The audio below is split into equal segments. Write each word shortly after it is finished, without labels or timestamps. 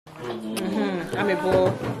I'm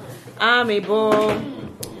a ball.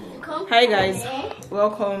 Hi guys,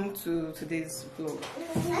 welcome to today's vlog.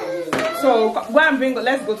 So go and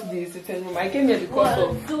let's go to the sitting room. I came here because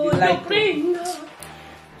of the light.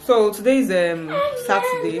 So today is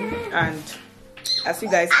Saturday, and as you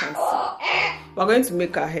guys can see, we're going to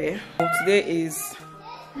make our hair. Today is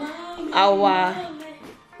our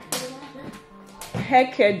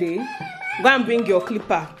hair care day. Go and bring your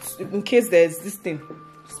clipper in case there's this thing.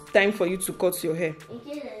 It's time for you to cut your hair.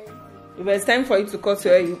 If it's time for you to cut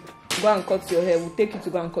your hair, you go and cut your hair. We'll take you to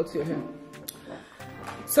go and cut your hair.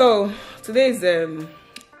 So today is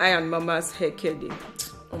I and Mama's hair care day.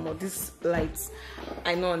 These lights,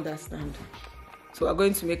 I don't understand. So we're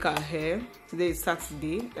going to make our hair. Today is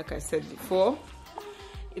Saturday, like I said before.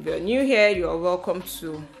 If you're new here, you are welcome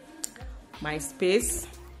to my space.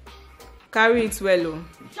 Carry it well.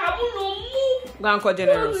 Go and call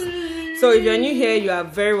generous. So if you're new here, you are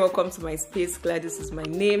very welcome to my space. Gladys is my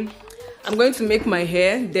name. I'm going to make my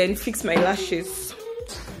hair, then fix my lashes.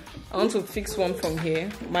 I want to fix one from here.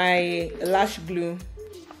 My lash glue.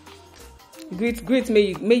 Great, may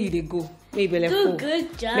you they go. May you belly full.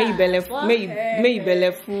 Good job. May you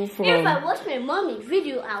belly full from. If I watch my mommy's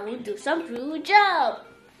video, I will do some good job.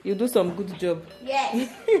 You do some good job. Yes.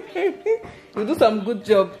 You do some good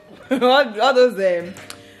job. all those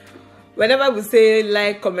whenever we say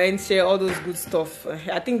like, comment, share, all those good stuff,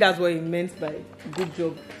 I think that's what it meant by good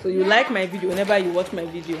job. So you like my video whenever you watch my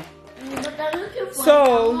video. But I'm looking for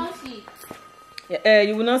so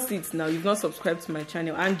you will not see it now. You've not subscribed to my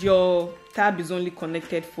channel, and your tab is only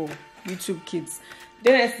connected for YouTube Kids.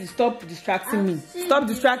 Then stop distracting me. Stop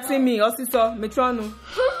distracting me. Also, Metrono.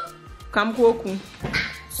 Kamkoku.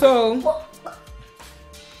 So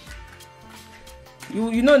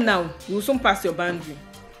you know now, you will soon pass your boundary.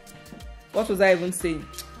 What was I even saying?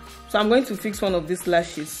 So I'm going to fix one of these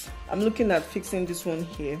lashes. I'm looking at fixing this one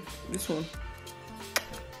here. This one.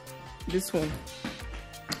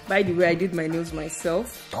 By the way, I did my nails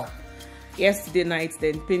myself yesterday night,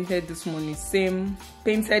 then painted this morning. Same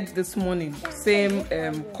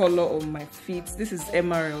color on my feet. This is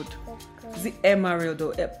emerald. Is it emerald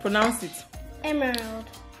or pronounce it? Emerald.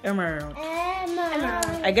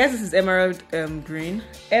 I guess this is emerald green.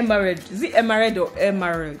 Emerald. Is it emerald or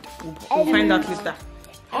emerald? We'll find out later.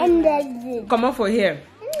 Come on for here.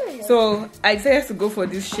 So I decided to go for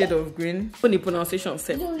this shade of green. For the pronunciation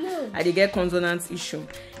set, I did get consonant issue.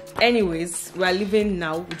 Anyways, we are leaving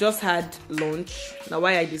now. We just had lunch. Now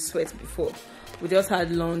why I did sweat before? We just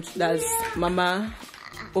had lunch. That's Mama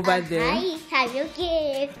over there. Have your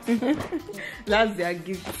gift. That's their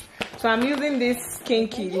gift. So I'm using this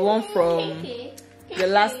kinky, the one from the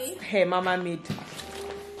last hair Mama made.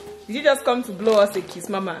 Did you just come to blow us a kiss,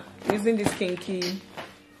 Mama? Using this kinky.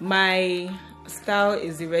 My style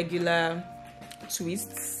is the regular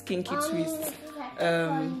twists, kinky twists.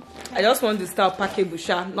 I just want the style package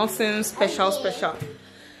busha, nothing special.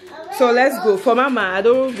 So let's go. For Mama, I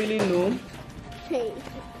don't really know. Hey,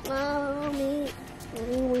 Mommy,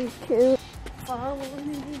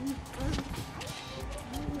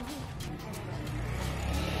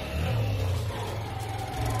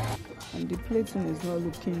 and the plating is not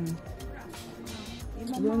looking. I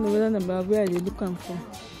don't know where are you looking for.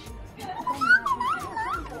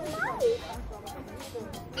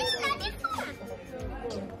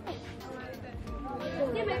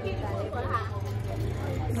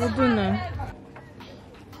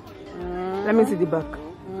 Let me see the back.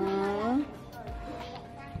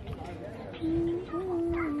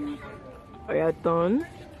 Oh yeah, turn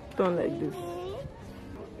like this.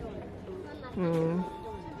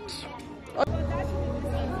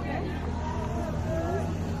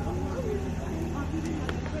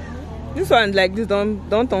 This one like this,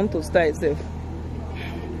 don't turn to style itself.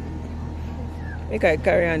 Make I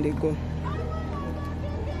carry and they go.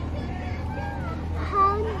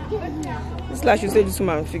 This lash you say this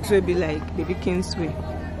woman fix will be like Baby King's way.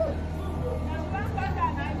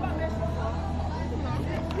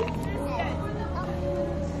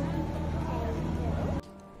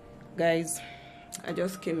 Guys, I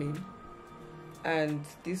just came in and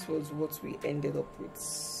this was what we ended up with.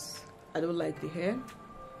 I don't like the hair,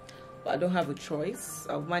 but I don't have a choice.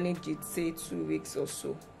 I'll manage it, say 2 weeks or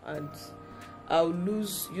so, and I'll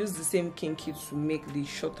use the same kinky to make the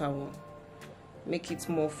shorter one, make it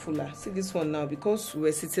more fuller. See this one now, because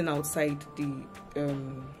we're sitting outside the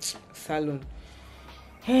salon.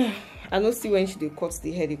 I don't see when they cut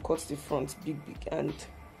the hair, they cut the front big, and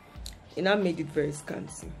it now made it very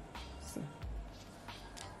scanty. So,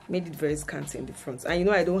 made it very scanty in the front. And you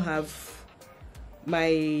know, I don't have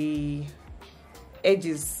my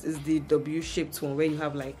edges is the W-shaped one where you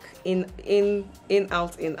have like in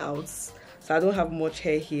out. So I don't have much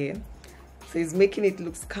hair here, so it's making it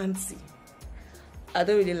look scanty. I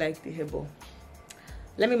don't really like the hair, but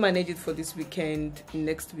let me manage it for this weekend.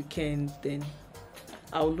 Next weekend, then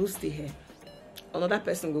I'll lose the hair. Another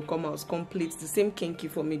person will come out, complete the same kinky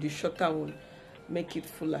for me, the shorter one, make it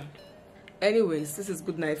fuller. Anyways, this is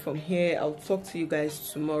good night from here. I'll talk to you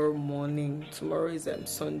guys tomorrow morning. Tomorrow is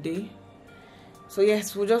Sunday, so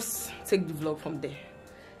yes, we'll just take the vlog from there.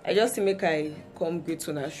 I just make I come great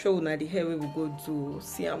on a show now the hair we will go to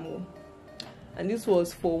Siamo, and this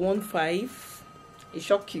was for 1.5. It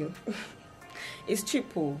shock you. It's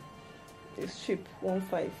cheap. It's cheap.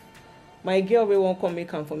 1.5. My girl will won't come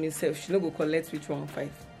make am for myself. She no go collect which 1.5.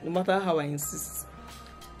 No matter how I insist,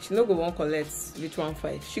 she no go won't collect which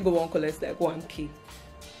 1.5. She go won't collect like 1K.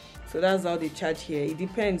 So that's how they charge here. It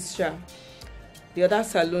depends, sha. The other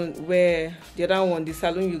salon where the other one, the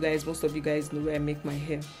salon you guys, most of you guys know where I make my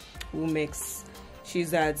hair, Womex.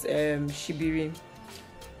 She's at Shibiri.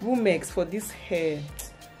 Womex for this hair,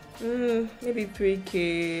 maybe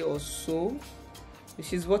 3K or so. If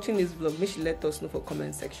she's watching this vlog, maybe she let us know for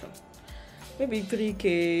comment section. Maybe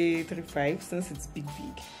 3K, 3.5, since it's big.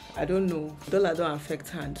 I don't know. Dollar don't affect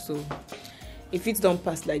hand, so if it don't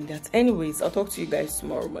pass like that. Anyways, I'll talk to you guys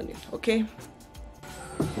tomorrow morning, okay?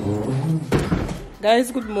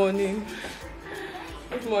 Guys, good morning.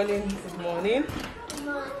 Good morning. Good morning. Good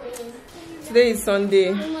morning. Today is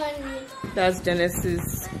Sunday. Good morning. That's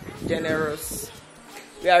Genesis Generous.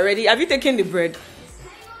 We are ready. Have you taken the bread?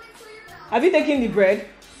 Have you taken the bread?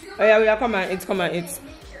 Oh yeah, we are come and eat. Come and eat.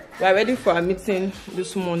 We are ready for our meeting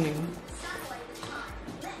this morning.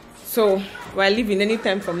 So we are leaving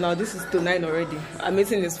anytime from now. This is to 9 already. Our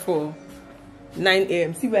meeting is for 9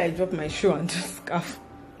 a.m. See where I drop my shoe and just scarf.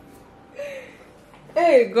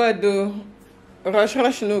 Hey God, though,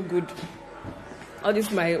 rush no good. All this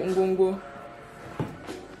my ungongo.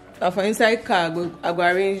 For inside car, I go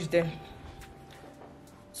arrange them.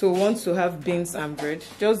 So we want to have beans and bread.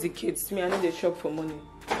 Just the kids. Me, I need a shop for money.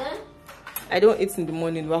 I don't eat in the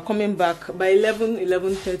morning. We're coming back by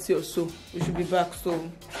 11:30 or so. We should be back. So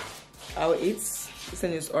I'll eat. This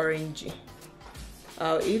one is orangey.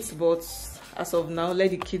 I'll eat, but as of now,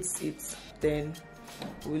 let the kids eat. Then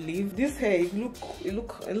we'll leave. This hair, it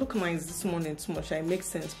look nice this morning too much. It makes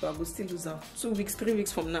sense, but I will still lose her. 2 weeks, 3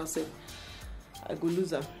 weeks from now, so I go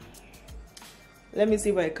lose her. Let me see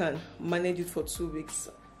if I can manage it for 2 weeks,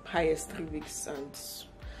 highest 3 weeks, and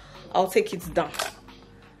I'll take it down.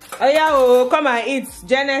 Oh yeah, oh, come and eat.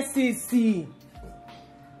 Genesis, see.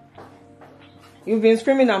 You've been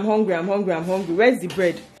screaming, I'm hungry, I'm hungry, I'm hungry. Where's the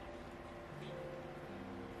bread?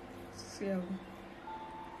 See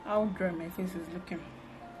how dry my face is looking.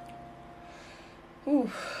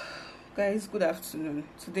 Ooh, guys, good afternoon.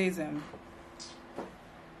 Today's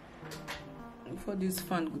before this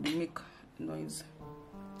fan could make noise.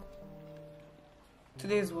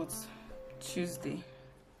 Today is what? Tuesday.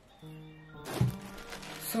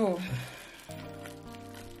 So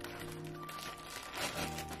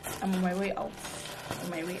I'm on my way out.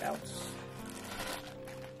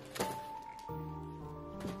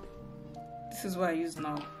 This is what I use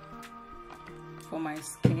now for my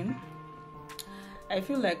skin. I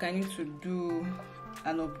feel like I need to do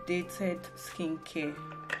an updated skincare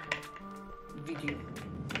video,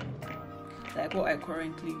 like what I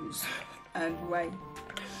currently use and why.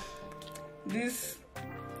 This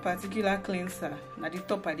particular cleanser, at the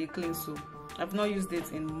top of the cleanse, so I've not used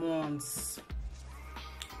it in months.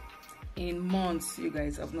 You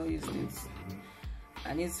guys, I've not used it,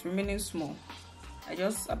 and it's remaining small. I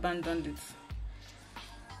just abandoned it.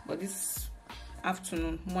 But this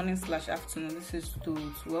afternoon, morning/afternoon, this is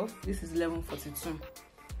 12. This is 11:42.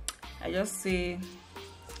 I just say,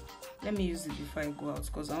 let me use it before I go out,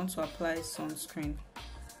 because I want to apply sunscreen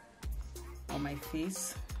on my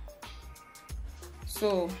face.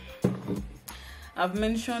 So I've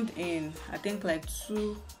mentioned in, I think, like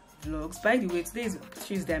 2 vlogs. By the way, today is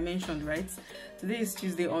Tuesday. I mentioned, right? Today is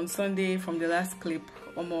Tuesday. On Sunday, from the last clip,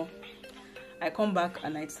 I come back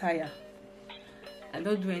and I tire. I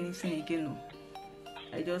don't do anything again. No,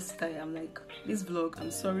 I just tire. I'm like, this vlog,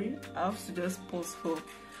 I'm sorry, I have to just pause for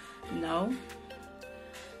now.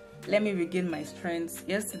 Let me regain my strength.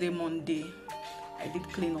 Yesterday, Monday, I did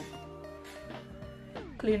clean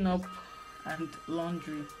up and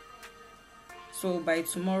laundry. So by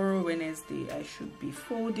tomorrow, Wednesday, I should be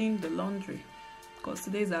folding the laundry, because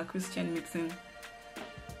today is our Christian meeting.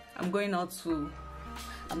 I'm going out to,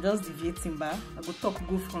 I'm just deviating back. I go talk,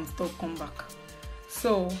 go front, talk, come back.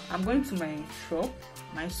 So I'm going to my shop,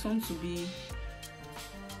 my soon to be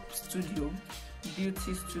studio,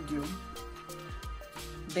 beauty studio.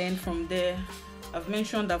 Then from there,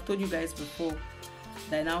 I've told you guys before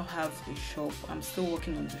that I now have a shop. I'm still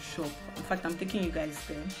working on the shop. In fact, I'm taking you guys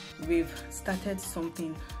there. We've started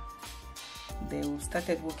something there. We've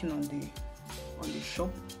started working on the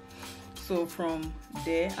shop. So from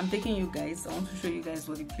there, I'm taking you guys. I want to show you guys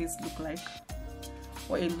what the place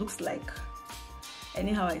what it looks like.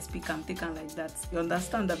 Anyhow I speak, I'm taken like that. You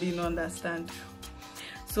understand that, but you don't understand.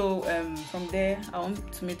 So from there, I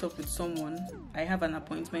want to meet up with someone. I have an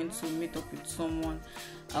appointment to meet up with someone.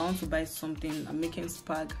 I want to buy something. I'm making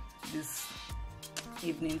spag this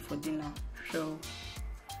evening for dinner. So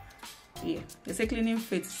yeah, they say cleaning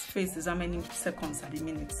face is how many seconds at the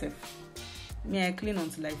minute itself. Me, I clean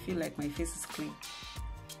until I feel like my face is clean.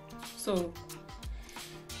 So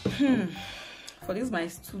for this my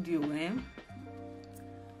studio,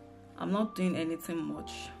 I'm not doing anything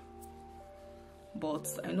much, but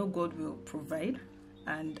I know God will provide,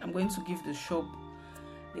 and I'm going to give the shop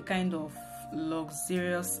the kind of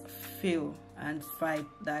luxurious feel and vibe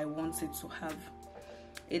that I want it to have.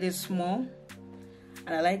 It is small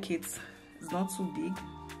and I like it. It's not too big.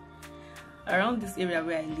 Around this area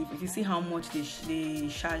where I live, if you see how much they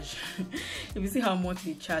charge if you see how much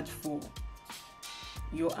they charge for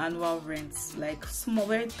your annual rent, like small,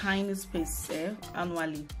 very tiny space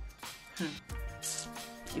annually,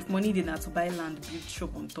 if money did not to buy land, build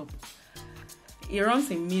shop on top, it runs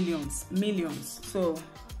in millions. So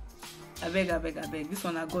I beg, this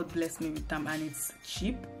one, God bless me with them, and it's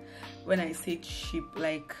cheap. When I say cheap,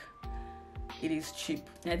 like it is cheap.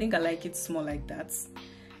 I think I like it small like that.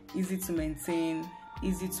 Easy to maintain,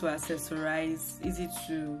 easy to accessorize, easy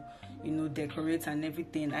to, you know, decorate and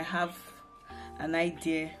everything. I have an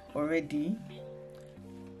idea already,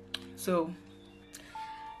 so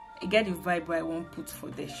I get the vibe where I won't put for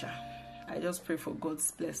Desha. I just pray for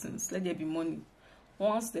God's blessings. Let there be money.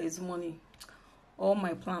 Once there is money, all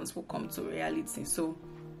my plans will come to reality. So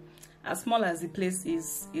as small as the place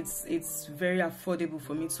is, it's very affordable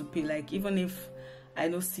for me to pay. Like, even if I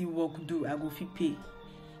don't see work do, I go fi pay.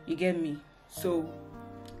 You get me? So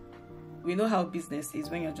we know how business is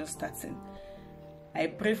when you're just starting. I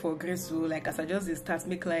pray for grace, so like as I just start,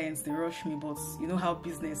 make clients they rush me, but you know how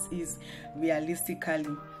business is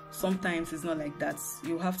realistically. Sometimes it's not like that.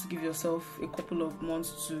 You have to give yourself a couple of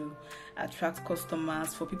months to attract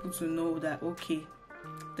customers, for people to know that okay,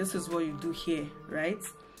 this is what you do here, right?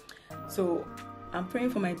 So I'm praying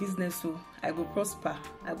for my business, so I go prosper,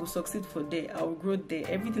 I go succeed for there, I will grow there.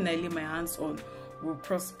 Everything I lay my hands on will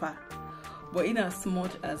prosper. But in as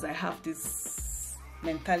much as I have this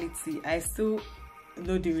mentality, I still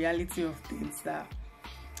know the reality of things, that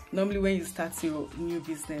normally when you start your new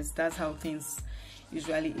business, that's how things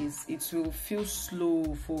usually is. It will feel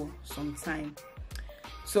slow for some time.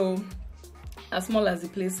 So as small as the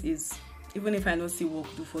place is, even if I don't see work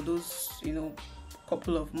do for those, you know,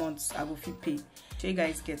 couple of months, I will feel pay. So you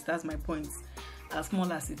guys get, that's my point. As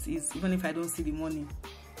small as it is, even if I don't see the money,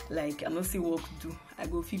 like I don't see work do, I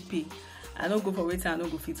go feel pay. I don't go for wait, I don't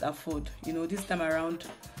go fit afford. You know, this time around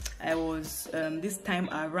I was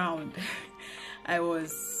I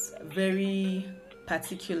was very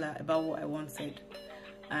particular about what I wanted,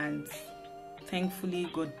 and thankfully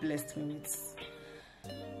God blessed me with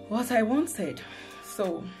what I wanted.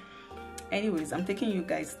 So anyways, I'm taking you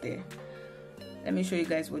guys there. Let me show you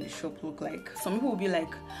guys what the shop look like. Some people will be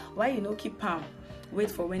like, why you know keep palm, wait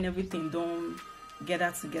for when everything don't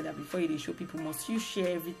gather together before you show people? Must you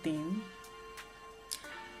share everything?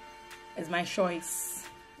 It's my choice.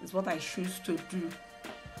 It's what I choose to do.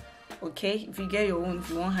 Okay, if you get your own, if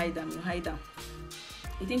you want hide them, you hide them.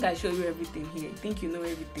 You think I show you everything here? You think you know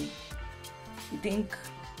everything? You think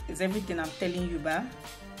it's everything I'm telling you, bah?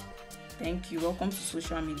 Thank you. Welcome to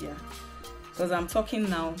social media. Because I'm talking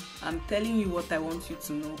now, I'm telling you what I want you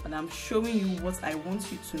to know, and I'm showing you what I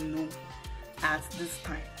want you to know at this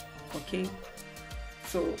time. Okay?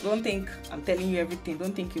 So don't think I'm telling you everything.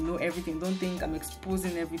 Don't think you know everything. Don't think I'm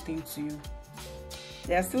exposing everything to you.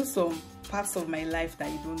 There are still some parts of my life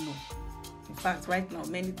that you don't know. In fact, right now,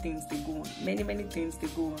 many things they go on. Many things they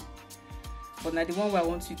go on. But now the one where I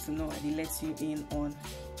want you to know, I let you in on.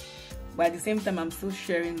 But at the same time, I'm still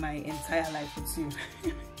sharing my entire life with you.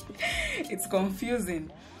 It's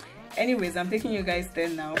confusing. Anyways, I'm taking you guys there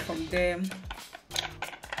now. From there,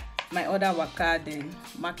 my other waka, then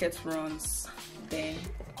market runs, then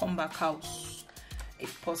come back house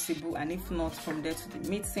if possible, and if not, from there to the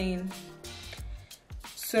meeting.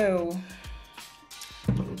 So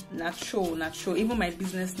not sure. Even my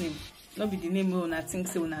business name, not be the name when I think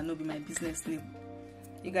so, not be my business name.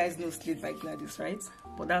 You guys know Slate by Gladys, right?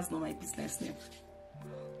 But that's not my business name.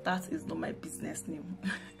 That is not my business name.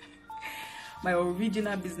 My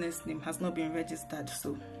original business name has not been registered,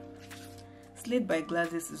 so Slade by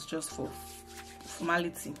Gladys is just for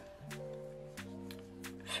formality.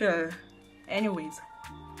 Sure. Anyways,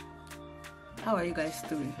 how are you guys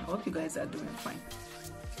doing? I hope you guys are doing fine.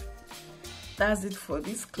 That's it for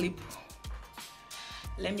this clip.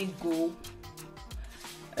 Let me go.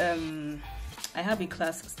 I have a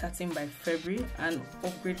class starting by February, an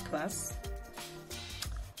upgrade class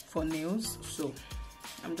for nails, so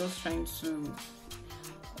I'm just trying to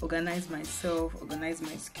organize myself, organize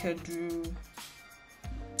my schedule.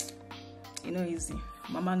 You know, easy.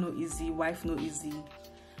 Mama no easy, wife no easy.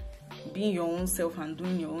 Being your own self and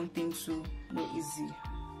doing your own thing too no easy.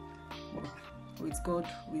 But with God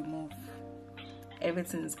we move.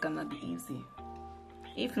 Everything is gonna be easy.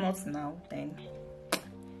 If not now, then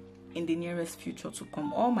in the nearest future to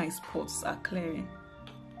come. All my spots are clearing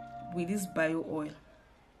with this bio oil.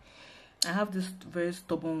 I have this very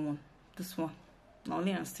stubborn one, this one, not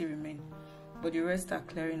only and still remain, but the rest are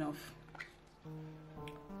clearing off.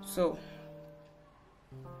 So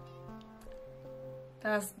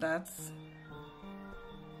that's that.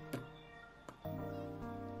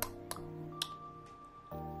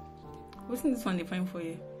 What's in this one defined for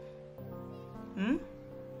you?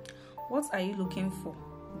 What are you looking for,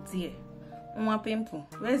 dear? Uma pimple.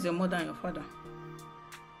 Where's your mother and your father?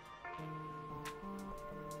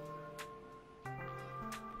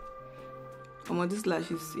 On these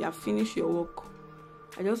lashes, you have finished your work.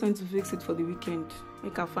 I just went to fix it for the weekend.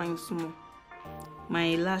 Make her fine small.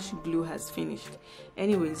 My lash glue has finished.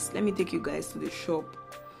 Anyways, let me take you guys to the shop,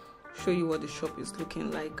 show you what the shop is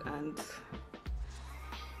looking like, and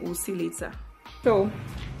we'll see later. So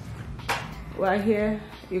we're here,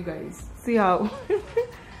 you guys. See how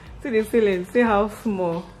see the ceiling, see how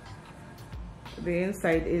small the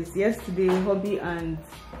inside is. Yesterday, hubby and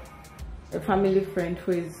a family friend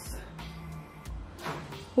who is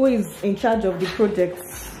in charge of the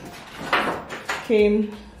projects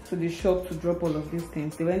came to the shop to drop all of these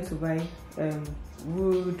things. They went to buy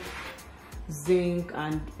wood, zinc,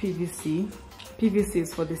 and PVC. PVC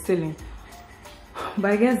is for the ceiling,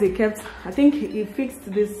 but I guess they kept, I think he fixed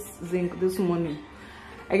this zinc this morning.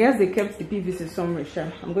 I guess they kept the PVC somewhere.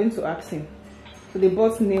 I'm going to ask him. So they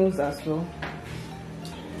bought nails as well.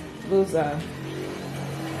 Those are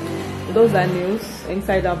nails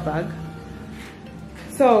inside that bag.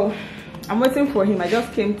 So I'm waiting for him. I'm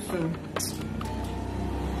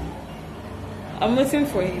waiting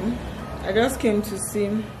for him. I just came to see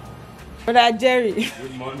him. Brother Jerry.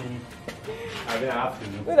 Good morning. Good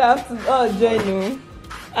afternoon. Good afternoon. Oh, Jerry.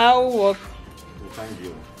 How work? Thank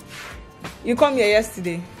you. You come here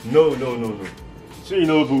yesterday? No. So you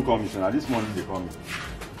know who comes now? This morning they come.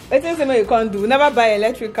 What things you can't do? Never buy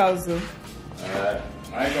electricals though.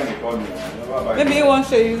 I can't call me. Maybe he won't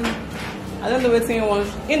show you. I don't know what he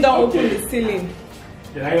wants. He don't open the ceiling.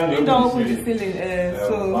 He don't open the ceiling.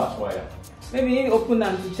 So maybe he open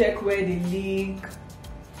them to check where they leak.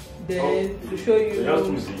 Then to show you.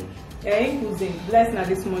 Yeah, he using. Bless now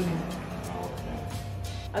this morning.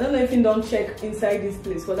 I don't know if he don't check inside this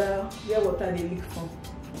place where water they leak from.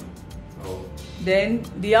 Then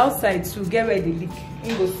the outside to get where they leak.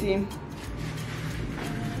 He go see him.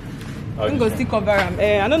 He go still cover them.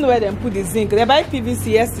 I don't know where they put the zinc. They buy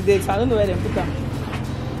PVC yesterday, so I don't know where they put them.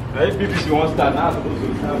 PVC won't start now.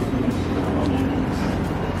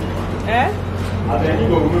 And then you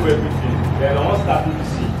go remove everything. Then I won't start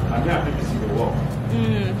PVC. And then PVC will work.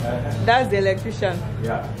 That's the electrician.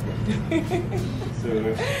 Yeah.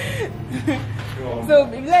 So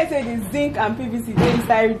if let's say the zinc and PVC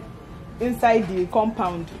inside the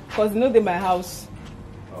compound, because you know they're my house.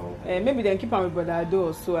 Maybe they keep them with brother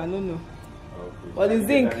door, so I don't know. Or the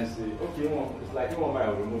zinc. Okay, it's like you want my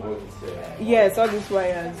remove all this. Yes, all these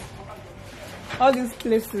wires, all these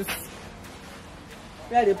places.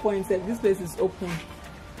 Where the point said this place is open.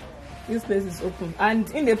 This place is open, and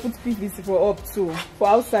in they put PVC for up too, for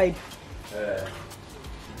outside.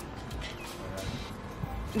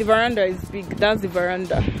 The veranda is big. That's the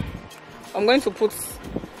veranda. I'm going to put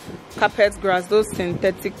carpet grass, those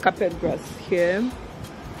synthetic carpet grass here.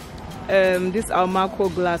 This Almaco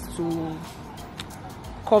glass to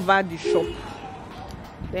cover the shop.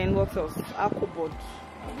 Then what else? Aquaboard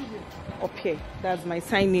up here. That's my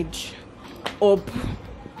signage up.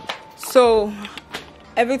 So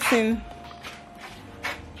everything.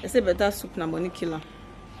 I say better soup na money killer.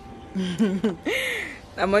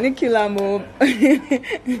 Na money killer mo.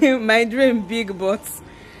 My dream big, but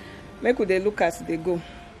make they look as they go.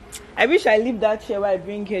 I wish I leave that chair where I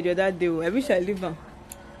bring here the other day. I wish I leave them.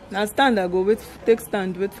 Now stand, I go wait, take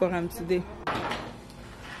stand, wait for him today.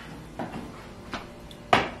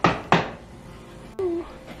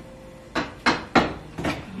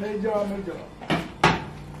 Major.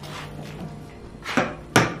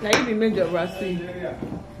 Now you be major, Rasi.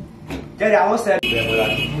 Jerry, I won't say.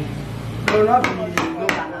 No, not me. No,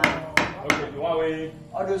 Okay, you want way?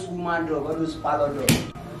 all those woman dog, all those parlor dog.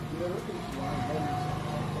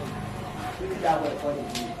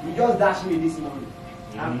 You just dashed me this morning.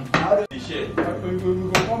 Shit. We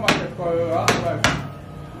go come out for house price.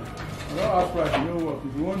 House price, you know what?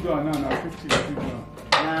 If you want to do it now, 50 to 50 now.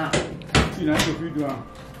 Nah. 50 now to 50 now.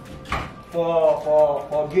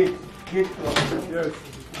 For gate club. Yes.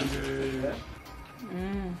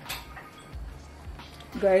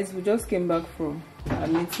 Guys, we just came back from a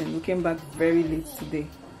meeting. We came back very late today.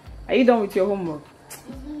 Are you done with your homework?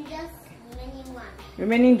 Just remaining one.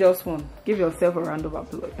 Remaining just one. Give yourself a round of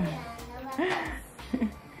applause.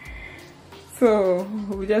 So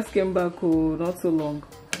we just came back not so long.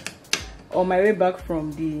 On my way back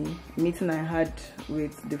from the meeting I had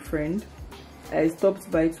with the friend, I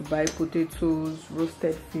stopped by to buy potatoes,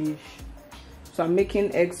 roasted fish. So I'm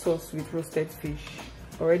making egg sauce with roasted fish.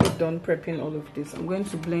 Already done prepping all of this. I'm going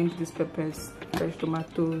to blend these peppers, fresh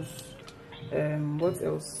tomatoes, what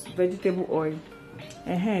else? Vegetable oil.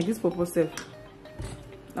 This purpose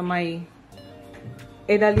now my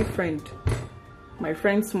elderly friend, my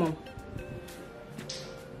friend's mom,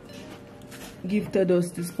 gifted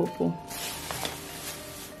us this purple.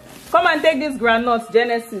 Come and take this groundnuts,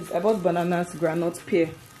 Genesis. I bought bananas, groundnuts, pear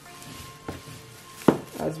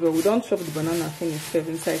as well. We don't chop the banana finish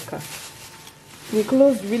inside car. We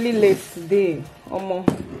closed really late today. Almost.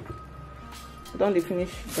 Don't they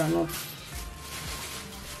finish groundnuts?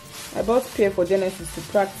 I bought pear for Genesis to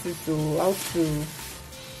practice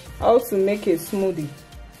how to make a smoothie,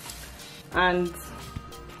 and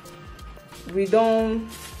we don't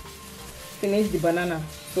finish the banana,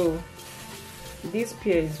 so this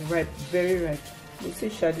pear is ripe, very ripe. You see,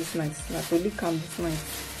 Shad is nice. Natoli come this nice.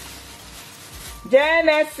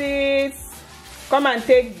 Genesis, come and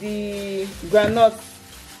take the groundnuts.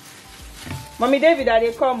 Mommy David, are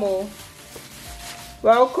they come? Oh,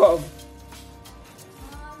 welcome.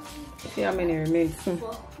 See how many remain.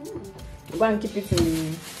 Go and keep it in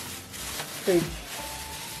the fridge.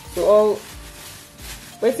 So all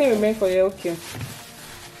waiting remain for you. Okay.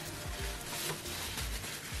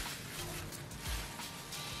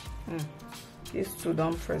 These two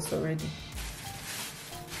done press already.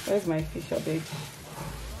 Where's my fish, I beg?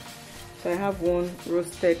 So I have one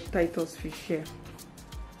roasted Titus fish here.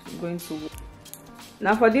 I'm going to work.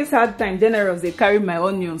 Now for this hard time, generous, they carry my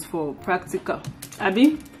onions for practical.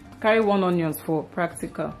 Abby, carry 1 onions for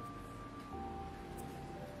practical.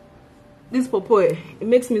 This popo, it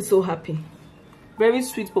makes me so happy. Very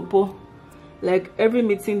sweet popo. Like every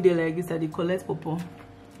meeting day like this, I collect popo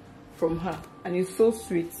from her, and it's so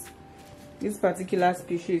sweet. This particular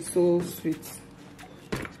species is so sweet,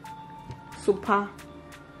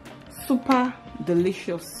 super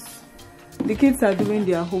delicious. The kids are doing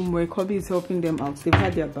their homework. Hobby is helping them out. They've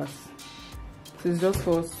had their bath, so it's just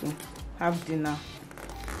for us to have dinner,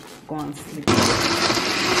 go and sleep.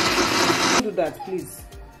 Don't do that, please.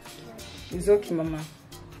 It's okay, Mama.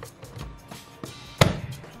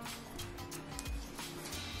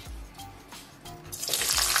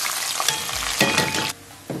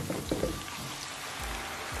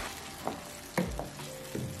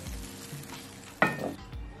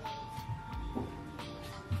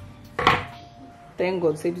 Thank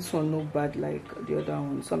God, say this one no bad like the other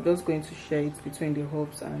one. So I'm just going to share it between the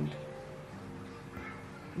herbs and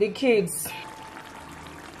the kids.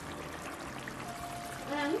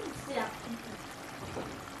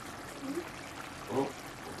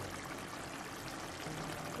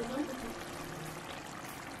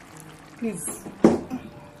 Please.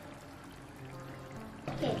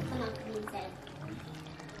 Okay, come on, come inside.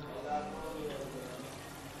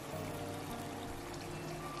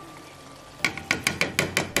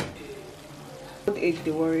 Old age,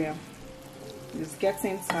 the warrior is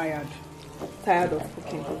getting tired of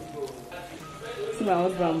cooking. See my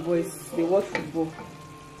husband and boys, they watch football.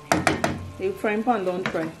 They frying pan don't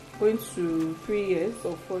try. Going to 3 years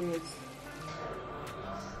or 4 years.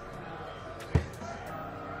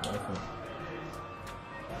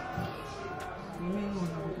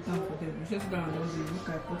 Just go and look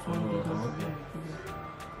at put one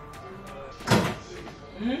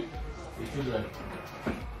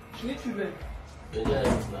Which children? The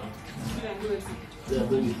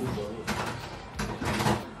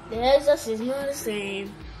Jesus is not the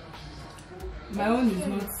same. My own is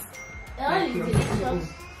not. Like your own.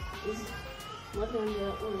 What on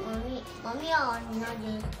your own? Mommy or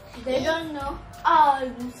not? They don't know. Oh,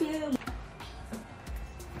 you see.